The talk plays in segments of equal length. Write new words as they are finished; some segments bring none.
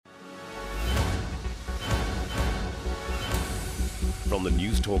From the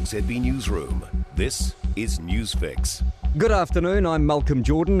Newstalk ZB Newsroom, this is Newsfix. Good afternoon, I'm Malcolm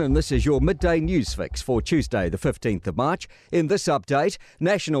Jordan and this is your Midday Newsfix for Tuesday the 15th of March. In this update,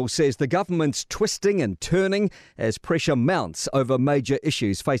 National says the government's twisting and turning as pressure mounts over major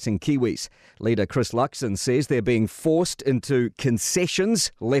issues facing Kiwis. Leader Chris Luxon says they're being forced into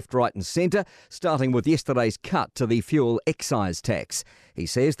concessions, left, right and centre, starting with yesterday's cut to the fuel excise tax. He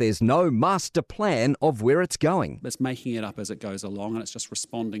says there's no master plan of where it's going. It's making it up as it goes along and it's just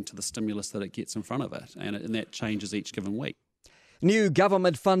responding to the stimulus that it gets in front of it, and that changes each given week. New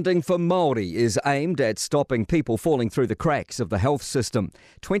government funding for Māori is aimed at stopping people falling through the cracks of the health system.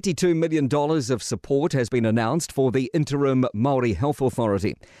 $22 million of support has been announced for the interim Māori Health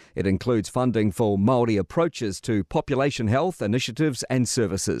Authority. It includes funding for Māori approaches to population health initiatives and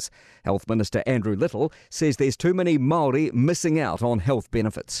services. Health Minister Andrew Little says there's too many Māori missing out on health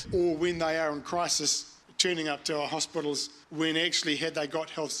benefits. Or when they are in crisis, turning up to our hospitals when actually had they got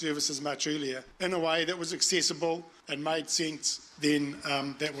health services much earlier in a way that was accessible and made sense, then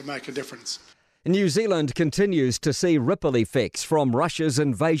that would make a difference. New Zealand continues to see ripple effects from Russia's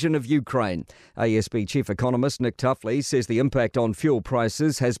invasion of Ukraine. ASB Chief Economist Nick Tuffley says the impact on fuel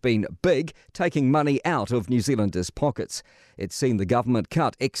prices has been big, taking money out of New Zealanders' pockets. It's seen the government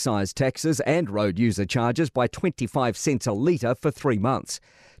cut excise taxes and road user charges by 25 cents a litre for 3 months.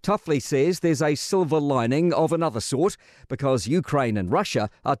 Tuffley says there's a silver lining of another sort because Ukraine and Russia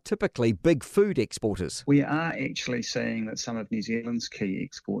are typically big food exporters. We are actually seeing that some of New Zealand's key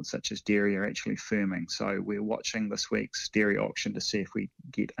exports, such as dairy, are actually firming. So we're watching this week's dairy auction to see if we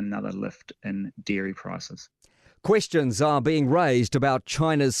get another lift in dairy prices. Questions are being raised about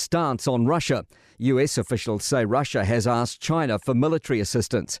China's stance on Russia. US officials say Russia has asked China for military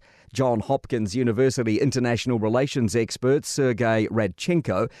assistance. Johns Hopkins University international relations expert Sergei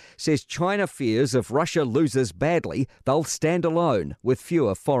Radchenko says China fears if Russia loses badly, they'll stand alone with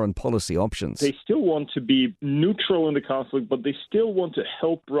fewer foreign policy options. They still want to be neutral in the conflict, but they still want to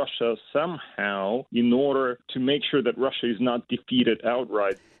help Russia somehow in order to make sure that Russia is not defeated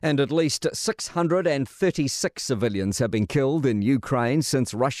outright. And at least 636 civilians have been killed in Ukraine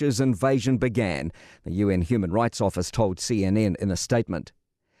since Russia's invasion began, the UN Human Rights Office told CNN in a statement.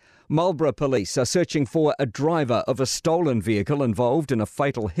 Marlborough police are searching for a driver of a stolen vehicle involved in a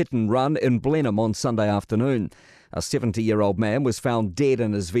fatal hit and run in Blenheim on Sunday afternoon. A 70-year-old man was found dead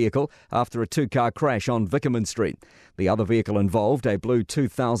in his vehicle after a two-car crash on Vickerman Street. The other vehicle involved, a blue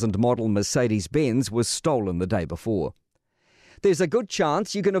 2000 model Mercedes-Benz, was stolen the day before. There's a good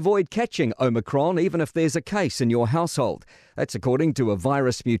chance you can avoid catching Omicron even if there's a case in your household. That's according to a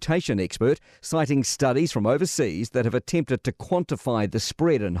virus mutation expert, citing studies from overseas that have attempted to quantify the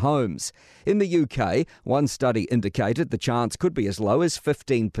spread in homes. In the UK, one study indicated the chance could be as low as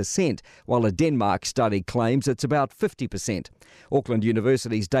 15%, while a Denmark study claims it's about 50%. Auckland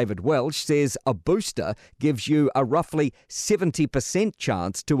University's David Welch says a booster gives you a roughly 70%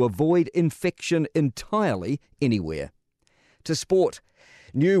 chance to avoid infection entirely anywhere. To sport.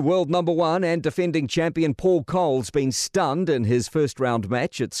 New world number one and defending champion Paul Cole's been stunned in his first-round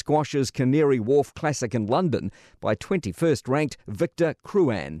match at squash's Canary Wharf Classic in London by 21st-ranked Victor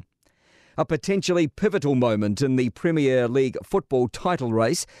Crouan. A potentially pivotal moment in the Premier League football title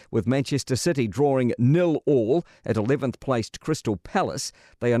race, with Manchester City drawing 0-0 at 11th-placed Crystal Palace.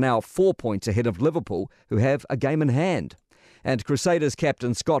 They are now 4 points ahead of Liverpool, who have a game in hand. And Crusaders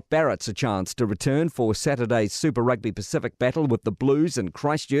captain Scott Barrett's a chance to return for Saturday's Super Rugby Pacific battle with the Blues in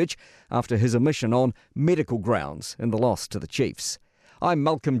Christchurch after his omission on medical grounds in the loss to the Chiefs. I'm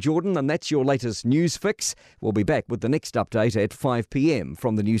Malcolm Jordan and that's your latest news fix. We'll be back with the next update at 5 p.m.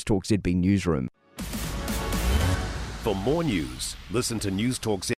 from the Newstalk ZB Newsroom. For more news, listen to Newstalk ZB.